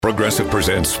Progressive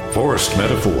presents Forced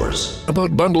Metaphors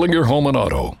about bundling your home and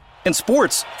auto. In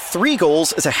sports, 3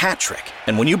 goals is a hat trick.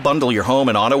 And when you bundle your home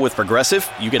and auto with Progressive,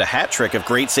 you get a hat trick of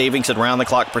great savings and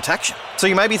round-the-clock protection. So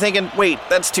you might be thinking, wait,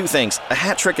 that's 2 things. A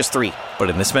hat trick is 3.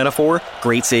 But in this metaphor,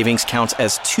 great savings counts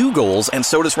as 2 goals, and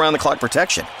so does round-the-clock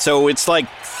protection. So it's like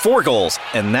 4 goals,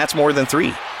 and that's more than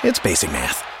 3. It's basic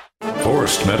math.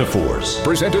 Forced Metaphors,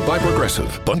 presented by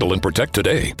Progressive. Bundle and protect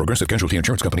today. Progressive Casualty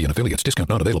Insurance Company and affiliates. Discount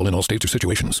not available in all states or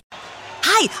situations.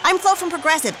 Hi, I'm Flo from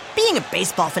Progressive. Being a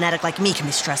baseball fanatic like me can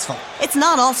be stressful. It's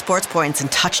not all sports points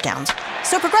and touchdowns.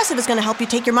 So Progressive is going to help you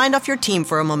take your mind off your team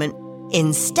for a moment.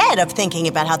 Instead of thinking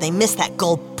about how they missed that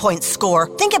goal point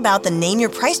score, think about the Name Your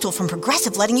Price tool from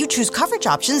Progressive, letting you choose coverage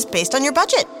options based on your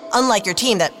budget, unlike your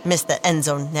team that missed the end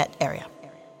zone net area.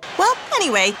 Well,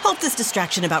 anyway, hope this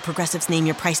distraction about Progressive's Name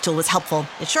Your Price tool was helpful.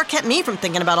 It sure kept me from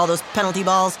thinking about all those penalty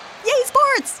balls. Yay,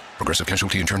 sports! Progressive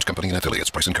Casualty Insurance Company and affiliates.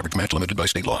 Price and coverage match limited by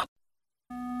state law.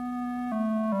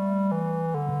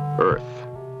 Earth,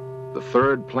 the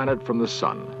third planet from the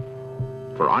sun.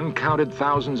 For uncounted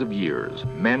thousands of years,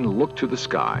 men looked to the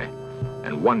sky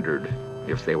and wondered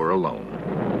if they were alone.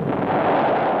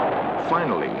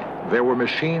 Finally, there were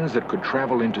machines that could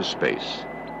travel into space.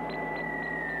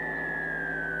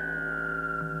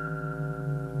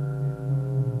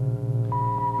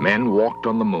 Men walked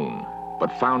on the moon,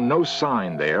 but found no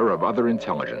sign there of other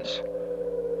intelligence.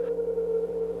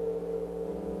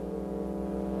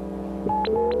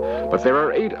 But there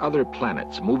are 8 other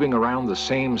planets moving around the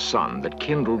same sun that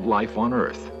kindled life on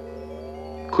Earth.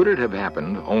 Could it have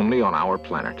happened only on our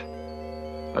planet?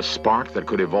 A spark that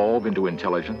could evolve into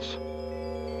intelligence?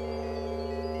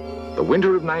 The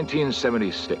winter of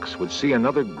 1976 would see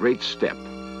another great step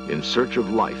in search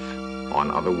of life on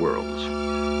other worlds.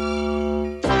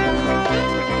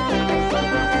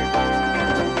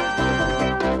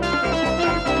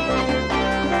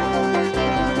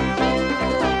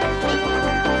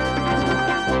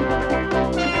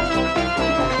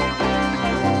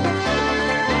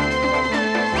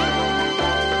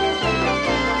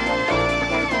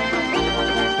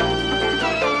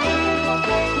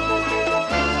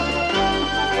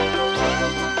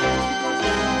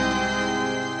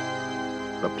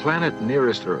 The planet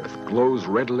nearest Earth glows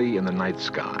redly in the night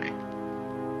sky.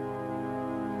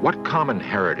 What common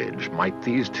heritage might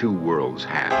these 2 worlds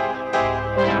have?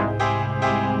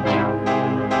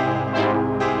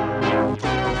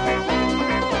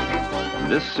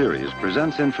 This series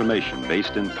presents information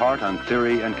based in part on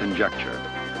theory and conjecture.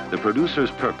 The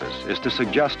producer's purpose is to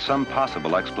suggest some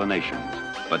possible explanations,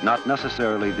 but not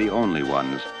necessarily the only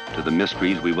ones, to the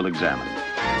mysteries we will examine.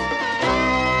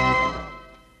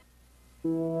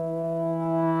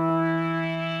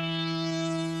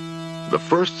 The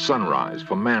first sunrise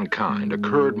for mankind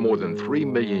occurred more than 3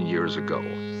 million years ago.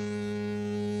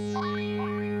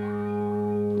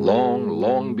 Long,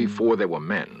 long before there were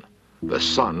men, the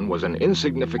sun was an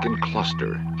insignificant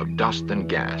cluster of dust and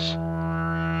gas.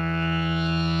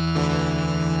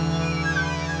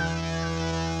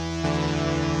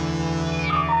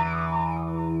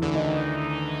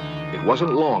 It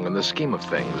wasn't long in the scheme of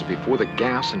things before the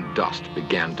gas and dust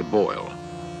began to boil.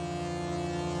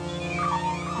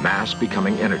 Mass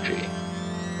becoming energy,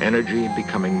 energy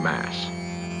becoming mass.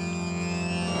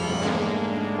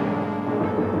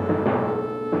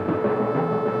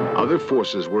 Other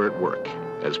forces were at work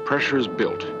as pressures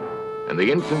built, and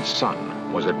the infant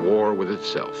sun was at war with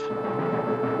itself.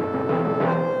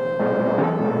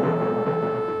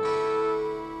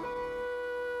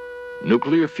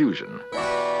 Nuclear fusion,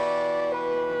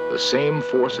 the same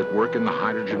force at work in the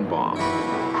hydrogen bomb,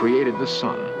 created the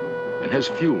sun and has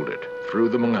fueled it through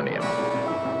the millennium.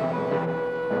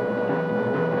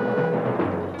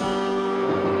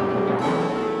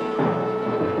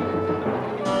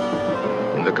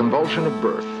 In the convulsion of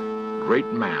birth, great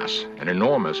mass and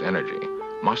enormous energy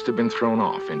must have been thrown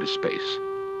off into space.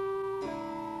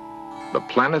 The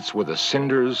planets were the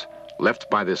cinders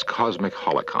left by this cosmic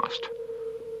holocaust.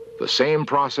 The same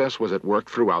process was at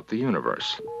work throughout the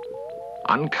universe.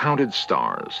 Uncounted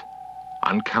stars,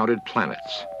 uncounted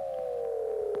planets,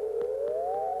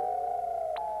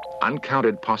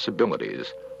 uncounted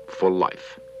possibilities for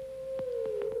life.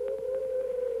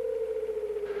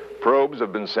 Probes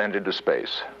have been sent into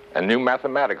space, and new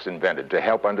mathematics invented to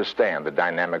help understand the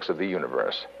dynamics of the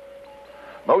universe.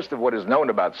 Most of what is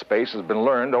known about space has been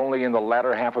learned only in the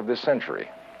latter half of this century.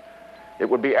 It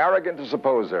would be arrogant to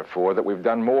suppose, therefore, that we've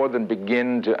done more than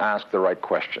begin to ask the right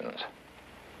questions.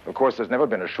 Of course, there's never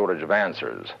been a shortage of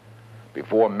answers.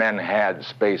 Before men had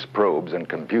space probes and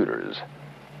computers,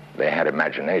 they had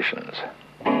imaginations.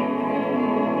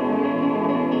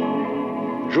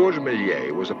 Georges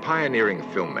Méliès was a pioneering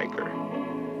filmmaker.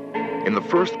 In the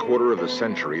first quarter of the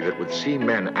century that would see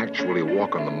men actually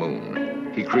walk on the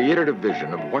moon, he created a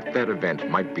vision of what that event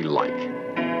might be like.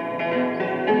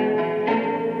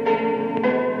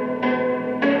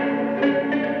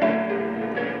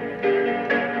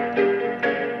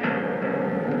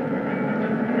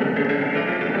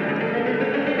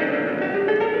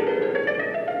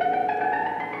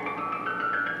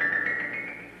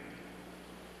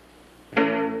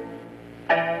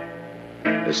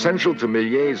 Essential to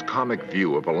Méliès' comic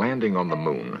view of a landing on the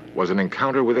moon was an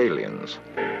encounter with aliens.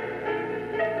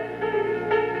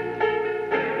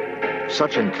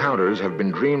 Such encounters have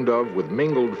been dreamed of with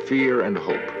mingled fear and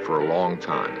hope for a long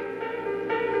time.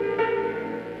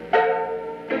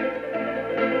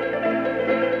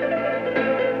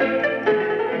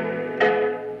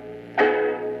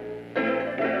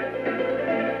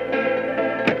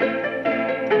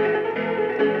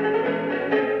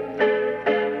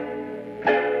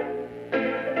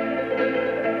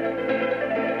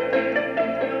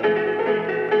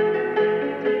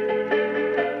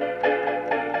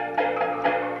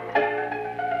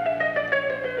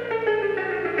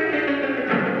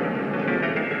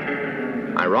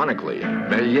 Ironically,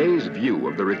 Méliès' view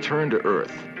of the return to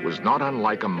Earth was not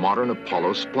unlike a modern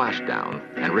Apollo splashdown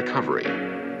and recovery.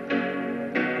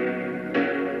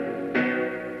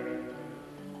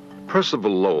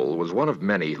 Percival Lowell was one of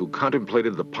many who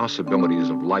contemplated the possibilities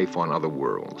of life on other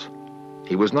worlds.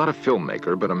 He was not a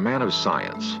filmmaker, but a man of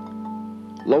science.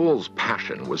 Lowell's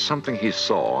passion was something he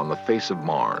saw on the face of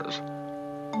Mars.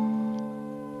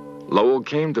 Lowell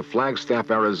came to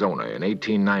Flagstaff, Arizona in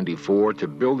 1894 to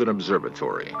build an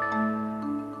observatory.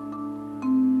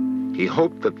 He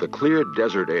hoped that the clear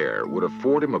desert air would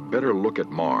afford him a better look at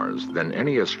Mars than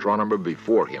any astronomer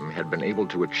before him had been able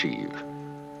to achieve.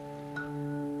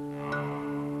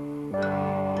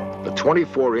 The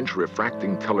 24-inch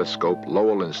refracting telescope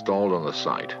Lowell installed on the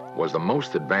site was the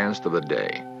most advanced of the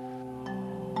day.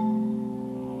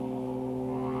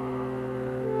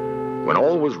 When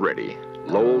all was ready,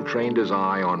 Lowell trained his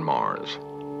eye on Mars.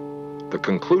 The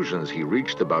conclusions he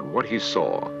reached about what he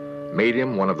saw made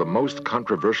him one of the most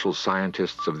controversial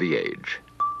scientists of the age.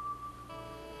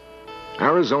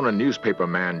 Arizona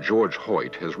newspaperman George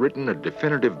Hoyt has written a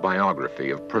definitive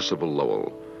biography of Percival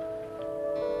Lowell.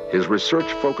 His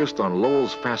research focused on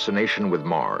Lowell's fascination with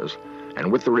Mars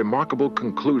and with the remarkable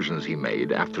conclusions he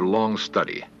made after long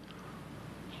study.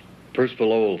 Percival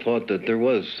Lowell thought that there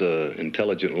was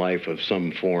intelligent life of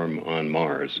some form on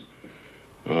Mars.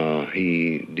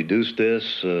 He deduced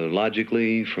this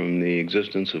logically from the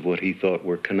existence of what he thought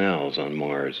were canals on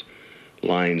Mars,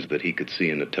 lines that he could see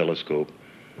in the telescope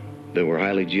that were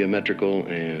highly geometrical,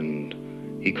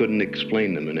 and he couldn't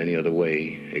explain them in any other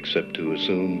way except to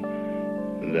assume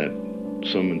that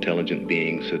some intelligent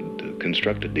beings had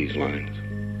constructed these lines.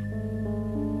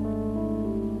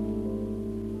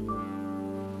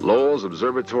 Lowell's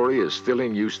observatory is still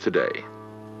in use today.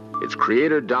 Its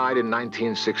creator died in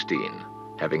 1916,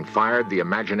 having fired the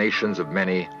imaginations of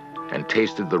many and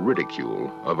tasted the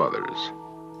ridicule of others.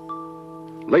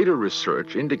 Later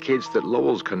research indicates that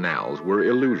Lowell's canals were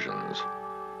illusions,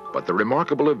 but the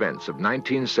remarkable events of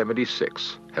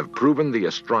 1976 have proven the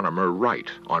astronomer right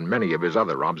on many of his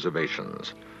other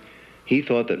observations. He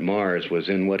thought that Mars was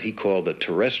in what he called the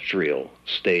terrestrial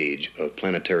stage of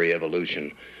planetary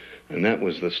evolution, and that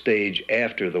was the stage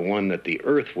after the one that the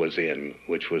Earth was in,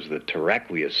 which was the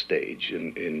terraqueous stage.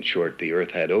 In short, the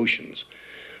Earth had oceans.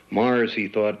 Mars, he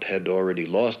thought, had already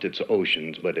lost its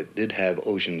oceans, but it did have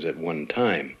oceans at one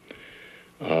time.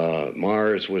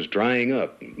 Mars was drying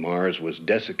up. Mars was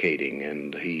desiccating,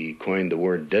 and he coined the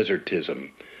word desertism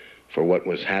for what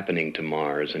was happening to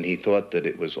Mars, and he thought that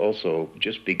it was also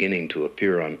just beginning to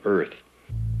appear on Earth.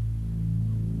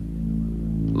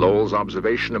 Lowell's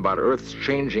observation about Earth's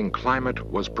changing climate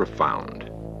was profound.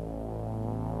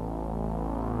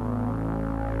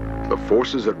 The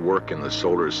forces at work in the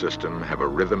solar system have a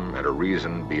rhythm and a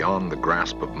reason beyond the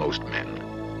grasp of most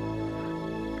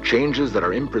men. Changes that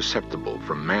are imperceptible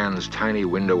from man's tiny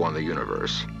window on the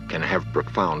universe can have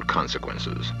profound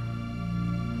consequences.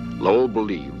 Lowell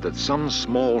believed that some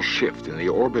small shift in the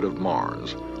orbit of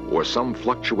Mars or some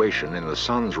fluctuation in the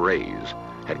sun's rays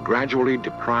had gradually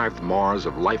deprived Mars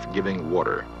of life-giving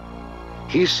water.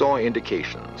 He saw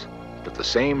indications that the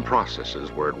same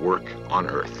processes were at work on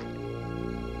Earth.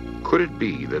 Could it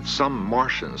be that some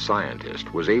Martian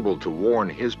scientist was able to warn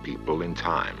his people in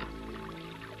time?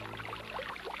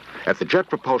 At the Jet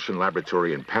Propulsion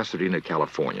Laboratory in Pasadena,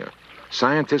 California,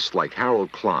 scientists like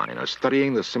Harold Klein are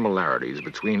studying the similarities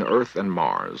between Earth and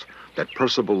Mars that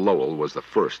Percival Lowell was the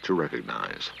first to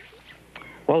recognize.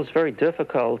 Well, it's very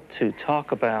difficult to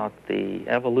talk about the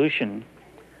evolution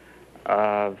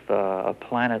of a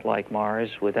planet like Mars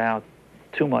without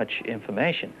too much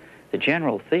information. The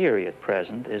general theory at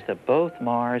present is that both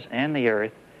Mars and the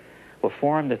Earth were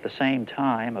formed at the same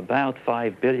time, about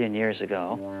 5 billion years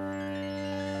ago.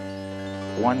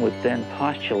 One would then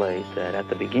postulate that at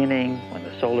the beginning, when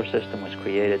the solar system was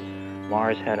created,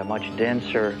 Mars had a much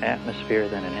denser atmosphere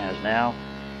than it has now,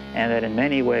 and that in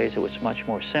many ways it was much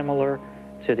more similar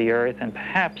to the Earth, and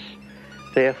perhaps,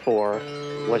 therefore,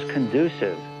 was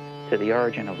conducive to the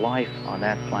origin of life on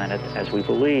that planet, as we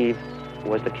believe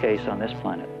was the case on this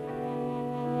planet.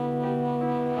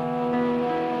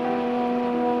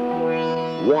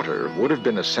 Water would have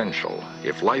been essential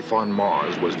if life on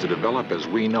Mars was to develop as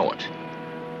we know it.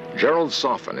 Gerald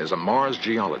Soffen is a Mars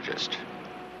geologist.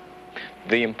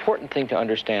 The important thing to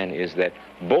understand is that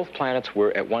both planets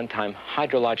were at one time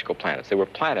hydrological planets. They were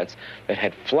planets that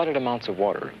had flooded amounts of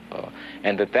water,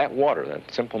 and that water,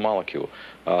 that simple molecule,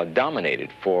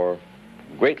 dominated for a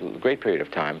great period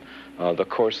of time the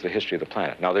course, the history of the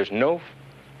planet. Now, there's no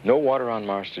water on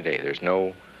Mars today. There's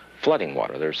no flooding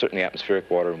water. There's certainly atmospheric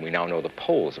water, and we now know the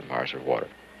poles of Mars are water.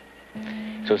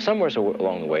 So somewhere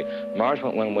along the way, Mars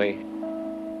went one way,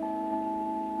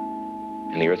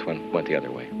 and the Earth went the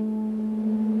other way.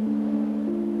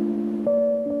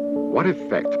 What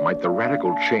effect might the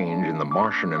radical change in the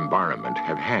Martian environment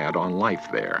have had on life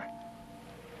there?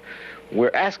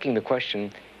 We're asking the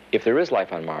question, if there is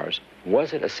life on Mars,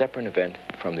 was it a separate event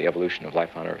from the evolution of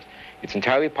life on Earth? It's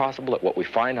entirely possible that what we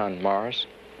find on Mars,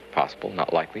 possible,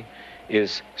 not likely,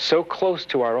 is so close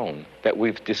to our own that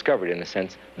we've discovered, in a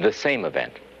sense, the same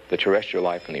event, the terrestrial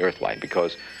life and the Earth life,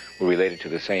 because we're related to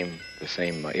the same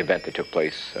event that took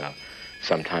place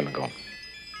some time ago.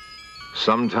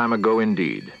 Some time ago,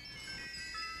 indeed.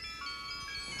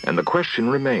 And the question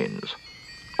remains,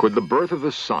 could the birth of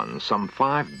the sun some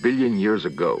 5 billion years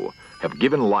ago have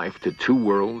given life to two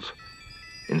worlds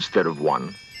instead of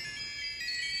one?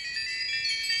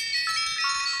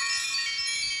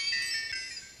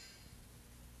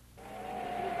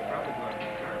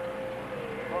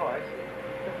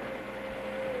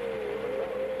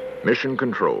 Mission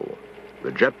Control,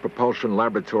 the Jet Propulsion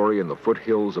Laboratory in the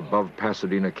foothills above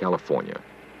Pasadena, California.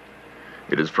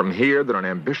 It is from here that an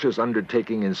ambitious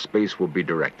undertaking in space will be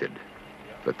directed.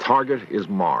 The target is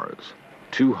Mars,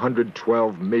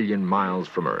 212 million miles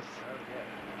from Earth.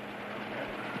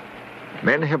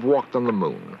 Men have walked on the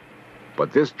moon,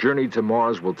 but this journey to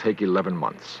Mars will take 11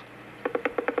 months.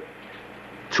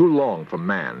 Too long for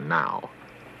man now,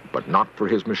 but not for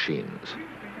his machines.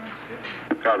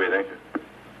 Copy, thank you.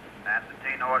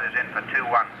 Ascentine orders in for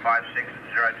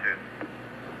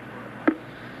 215602.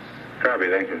 Copy,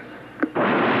 thank you.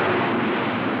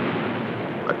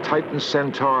 A Titan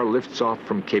Centaur lifts off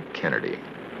from Cape Kennedy.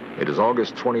 It is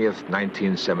August 20th,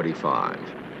 1975.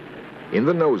 In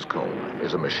the nose cone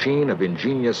is a machine of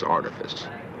ingenious artifice.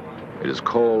 It is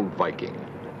called Viking.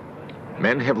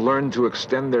 Men have learned to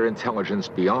extend their intelligence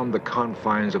beyond the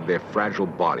confines of their fragile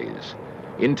bodies,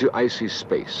 into icy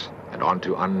space and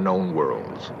onto unknown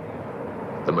worlds.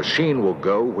 The machine will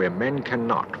go where men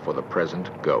cannot, for the present,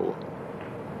 go.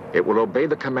 It will obey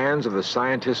the commands of the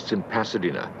scientists in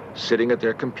Pasadena, sitting at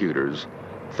their computers,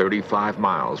 35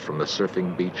 miles from the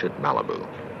surfing beach at Malibu.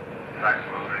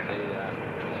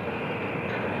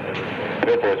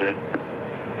 Go for it, sir.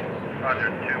 Roger,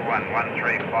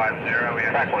 211350. We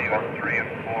have 3 and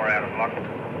 4 out of luck.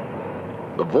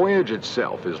 The voyage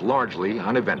itself is largely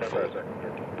uneventful.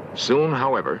 Soon,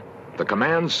 however, the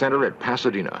command center at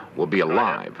Pasadena will be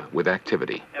alive with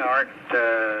activity. Art,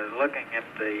 looking at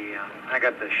the, I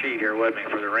got the sheet here with me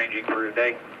for the ranging for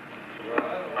today.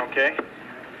 Okay.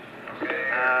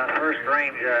 First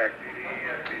range,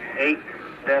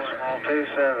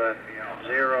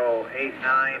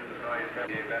 8.27089.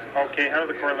 Okay, how are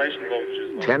the correlation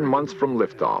voltages? 10 months from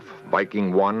liftoff,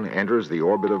 Viking 1 enters the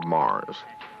orbit of Mars.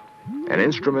 An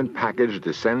instrument package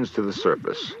descends to the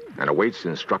surface and awaits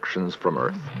instructions from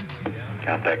Earth.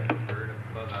 Contact.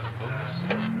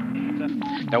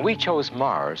 Now, we chose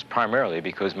Mars primarily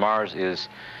because Mars is,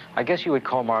 I guess you would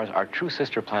call Mars our true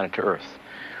sister planet to Earth.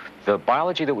 The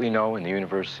biology that we know in the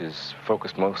universe is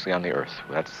focused mostly on the Earth.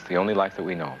 That's the only life that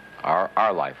we know.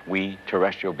 Our life, we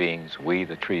terrestrial beings, we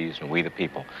the trees, and we the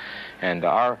people. And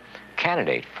our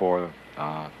candidate for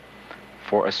a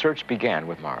search began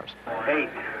with Mars.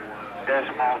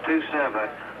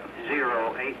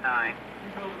 8.27089.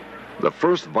 The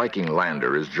first Viking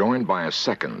lander is joined by a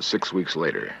second 6 weeks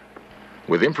later.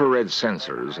 With infrared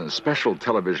sensors and special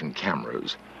television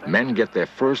cameras, men get their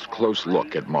first close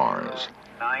look at Mars.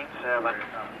 97,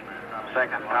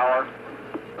 second power.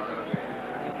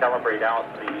 calibrate out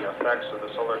the effects of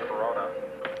the solar corona.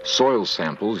 Soil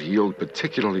samples yield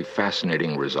particularly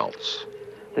fascinating results.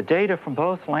 The data from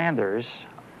both landers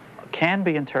can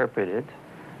be interpreted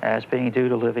as being due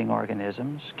to living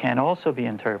organisms, can also be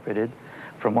interpreted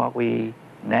from what we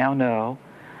now know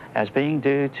as being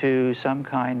due to some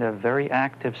kind of very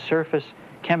active surface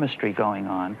chemistry going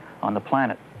on the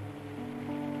planet.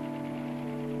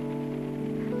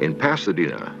 In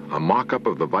Pasadena, a mock-up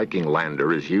of the Viking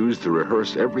lander is used to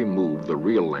rehearse every move the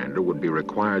real lander would be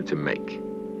required to make.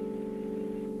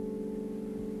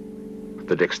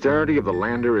 The dexterity of the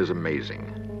lander is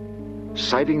amazing.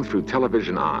 Sighting through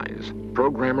television eyes,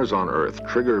 programmers on Earth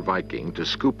trigger Viking to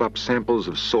scoop up samples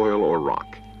of soil or rock.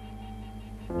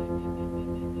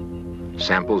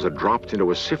 Samples are dropped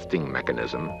into a sifting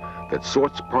mechanism that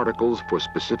sorts particles for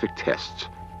specific tests.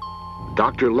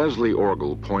 Dr. Leslie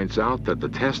Orgel points out that the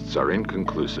tests are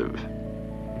inconclusive.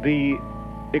 The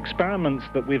experiments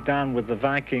that we've done with the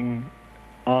Viking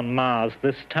on Mars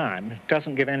this time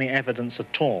doesn't give any evidence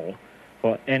at all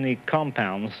for any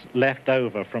compounds left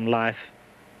over from life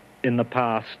in the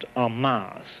past on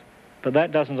Mars. But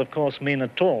that doesn't, of course, mean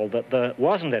at all that there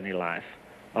wasn't any life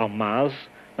on Mars.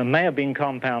 There may have been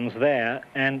compounds there,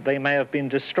 and they may have been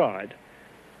destroyed.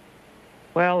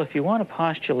 Well, if you want to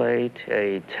postulate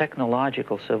a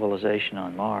technological civilization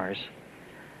on Mars,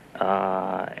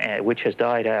 which has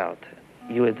died out,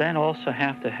 you would then also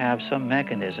have to have some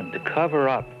mechanism to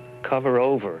cover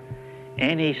over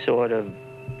any sort of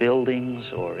buildings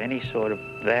or any sort of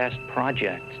vast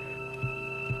projects.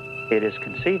 It is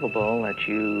conceivable that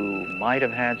you might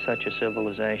have had such a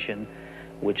civilization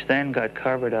which then got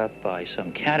covered up by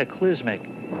some cataclysmic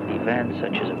event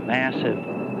such as a massive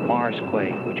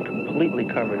Marsquake which completely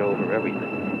covered over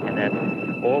everything, and that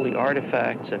all the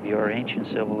artifacts of your ancient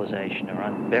civilization are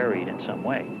unburied in some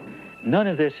way. None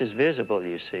of this is visible,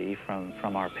 you see,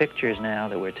 from our pictures now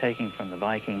that we're taking from the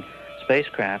Viking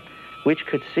spacecraft, which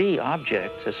could see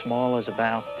objects as small as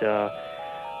about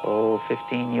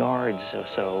 15 yards or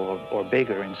so, or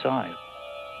bigger in size.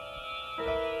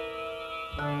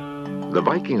 The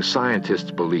Viking scientists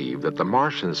believe that the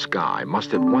Martian sky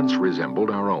must have once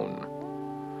resembled our own.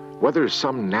 Whether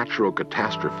some natural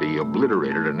catastrophe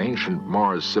obliterated an ancient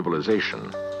Mars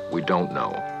civilization, we don't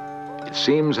know. It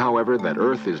seems, however, that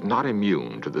Earth is not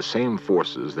immune to the same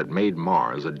forces that made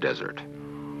Mars a desert.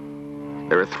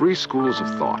 There are three schools of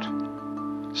thought.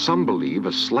 Some believe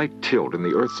a slight tilt in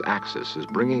the Earth's axis is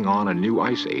bringing on a new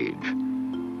ice age.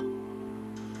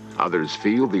 Others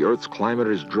feel the Earth's climate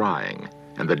is drying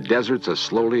and the deserts are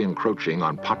slowly encroaching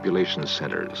on population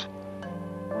centers.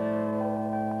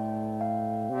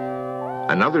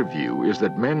 Another view is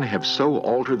that men have so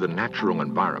altered the natural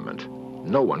environment,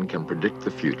 no one can predict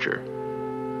the future.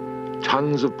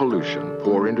 Tons of pollution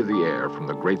pour into the air from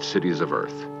the great cities of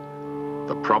Earth.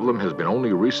 The problem has been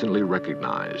only recently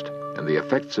recognized, and the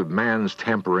effects of man's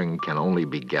tampering can only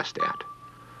be guessed at.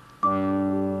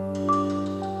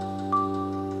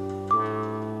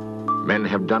 Men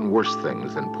have done worse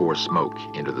things than pour smoke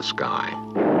into the sky.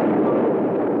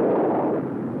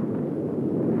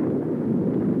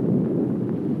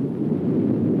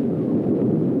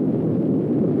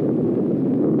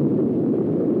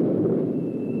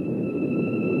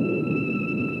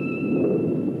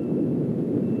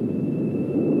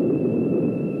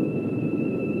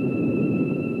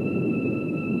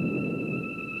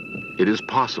 It is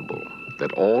possible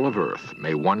that all of Earth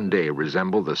may one day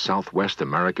resemble the Southwest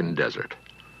American desert.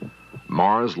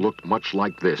 Mars looked much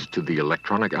like this to the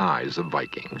electronic eyes of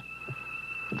Viking.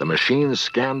 The machines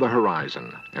scanned the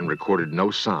horizon and recorded no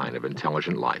sign of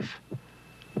intelligent life.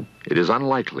 It is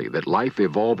unlikely that life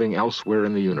evolving elsewhere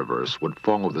in the universe would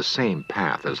follow the same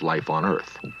path as life on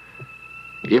Earth.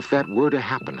 If that were to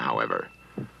happen, however,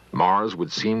 Mars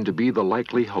would seem to be the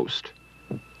likely host.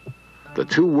 The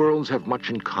two worlds have much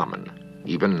in common,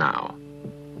 even now.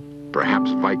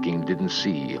 Perhaps Viking didn't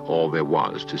see all there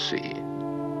was to see.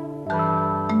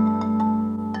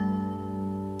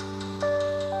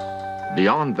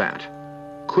 Beyond that,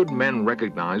 could men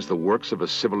recognize the works of a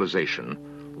civilization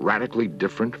radically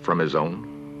different from his own?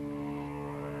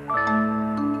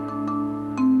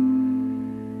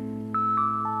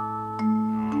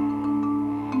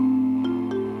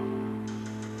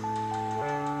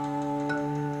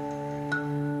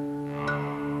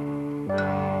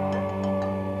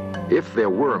 If there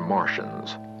were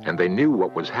Martians, and they knew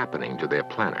what was happening to their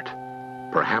planet,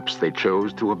 perhaps they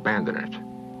chose to abandon it.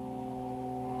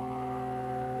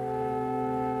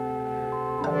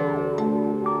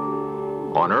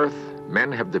 On Earth,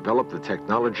 men have developed the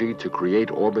technology to create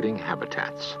orbiting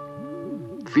habitats.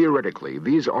 Theoretically,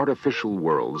 these artificial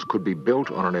worlds could be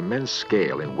built on an immense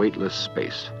scale in weightless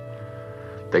space.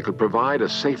 They could provide a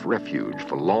safe refuge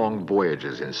for long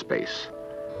voyages in space,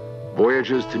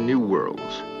 voyages to new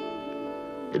worlds.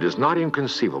 It is not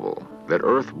inconceivable that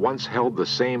Earth once held the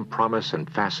same promise and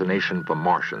fascination for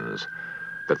Martians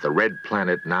that the red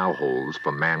planet now holds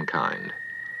for mankind.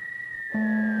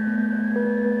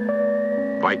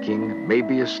 Viking may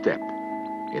be a step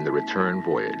in the return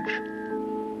voyage.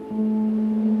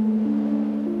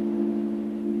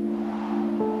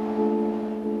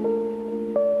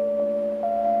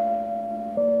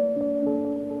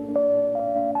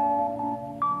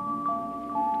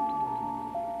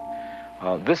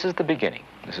 This is the beginning.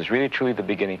 This is really truly the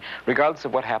beginning. Regardless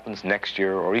of what happens next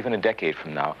year or even a decade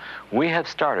from now, we have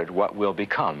started what will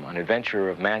become an adventure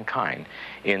of mankind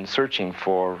in searching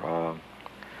for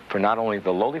not only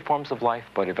the lowly forms of life,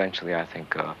 but eventually, I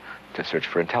think, to search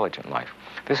for intelligent life.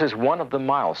 This is one of the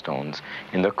milestones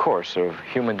in the course of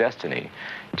human destiny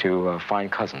to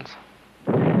find cousins.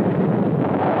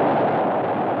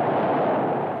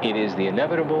 It is the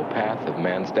inevitable path of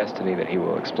man's destiny that he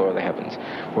will explore the heavens.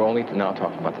 We're only now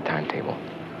talking about the timetable.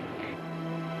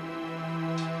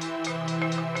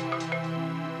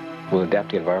 We'll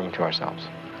adapt the environment to ourselves.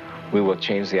 We will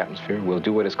change the atmosphere. We'll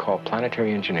do what is called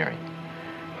planetary engineering.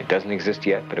 It doesn't exist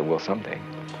yet, but it will someday.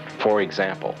 For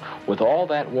example, with all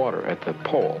that water at the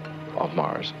pole of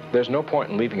Mars, there's no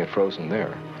point in leaving it frozen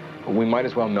there. We might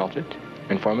as well melt it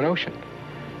and form an ocean.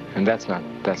 And that's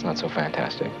not so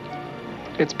fantastic.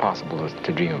 It's possible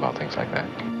to dream about things like that.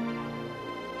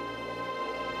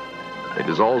 It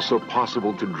is also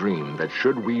possible to dream that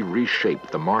should we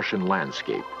reshape the Martian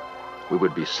landscape, we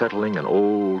would be settling an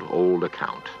old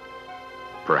account.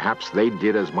 Perhaps they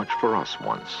did as much for us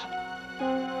once.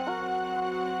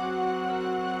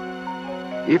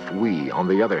 If we, on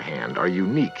the other hand, are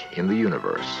unique in the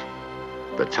universe,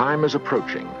 the time is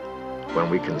approaching when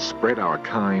we can spread our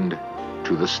kind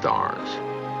to the stars.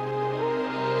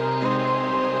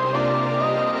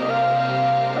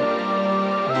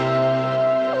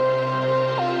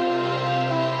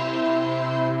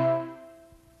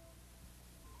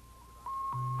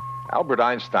 Albert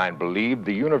Einstein believed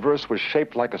the universe was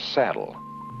shaped like a saddle.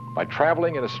 By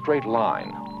traveling in a straight line,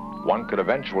 one could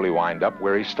eventually wind up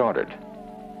where he started.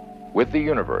 With the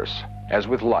universe, as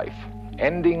with life,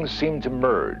 endings seem to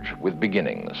merge with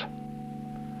beginnings.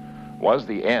 Was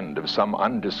the end of some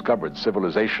undiscovered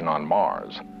civilization on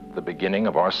Mars the beginning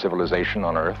of our civilization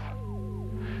on Earth?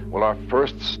 Will our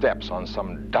first steps on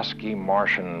some dusky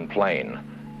Martian plain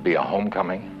be a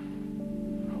homecoming?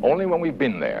 Only when we've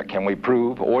been there can we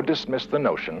prove or dismiss the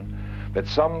notion that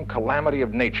some calamity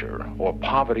of nature or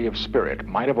poverty of spirit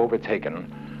might have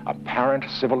overtaken a parent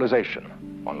civilization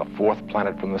on the fourth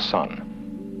planet from the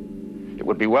sun. It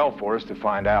would be well for us to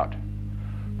find out,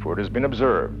 for it has been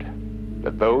observed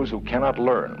that those who cannot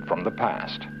learn from the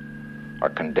past are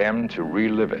condemned to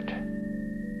relive it.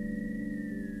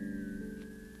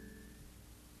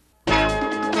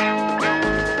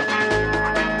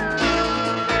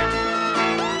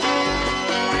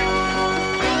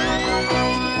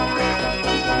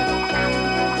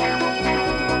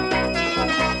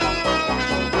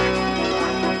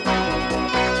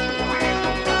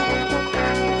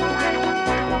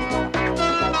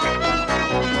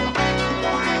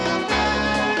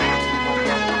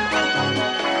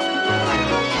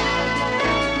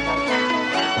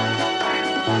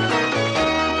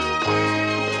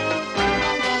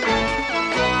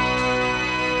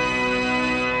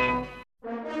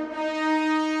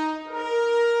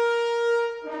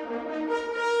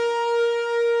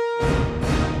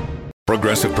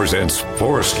 Progressive presents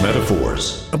Forced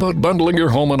Metaphors about bundling your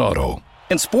home and auto.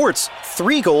 In sports,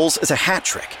 3 goals is a hat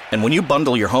trick. And when you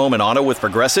bundle your home and auto with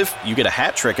Progressive, you get a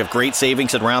hat trick of great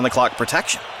savings and round-the-clock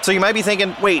protection. So you might be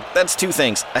thinking, wait, that's 2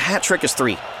 things. A hat trick is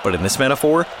 3. But in this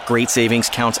metaphor, great savings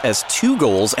counts as 2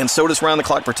 goals, and so does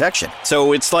round-the-clock protection.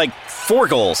 So it's like 4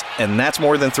 goals, and that's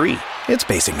more than 3. It's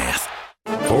basic math.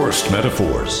 Forced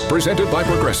Metaphors, presented by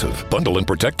Progressive. Bundle and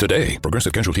protect today.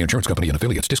 Progressive Casualty Insurance Company and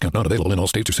affiliates. Discount not available in all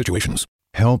states or situations.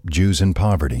 Help Jews in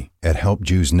poverty at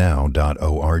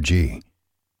helpjewsnow.org.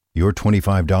 Your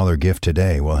 $25 gift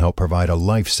today will help provide a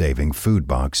life-saving food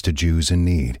box to Jews in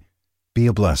need. Be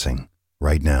a blessing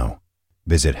right now.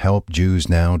 Visit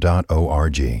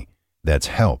helpjewsnow.org. That's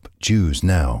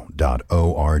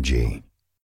helpjewsnow.org.